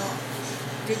 No.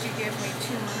 Did you give me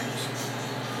too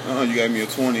much? You gave me a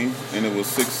 20, and it was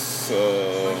I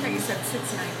think you said $6.98.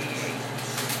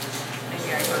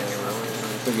 Maybe I got you wrong.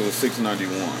 I think it was $6.91.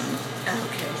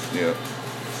 Okay. Yeah.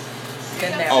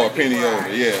 Then that Oh, a would be penny right.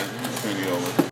 over. Yeah, a penny over.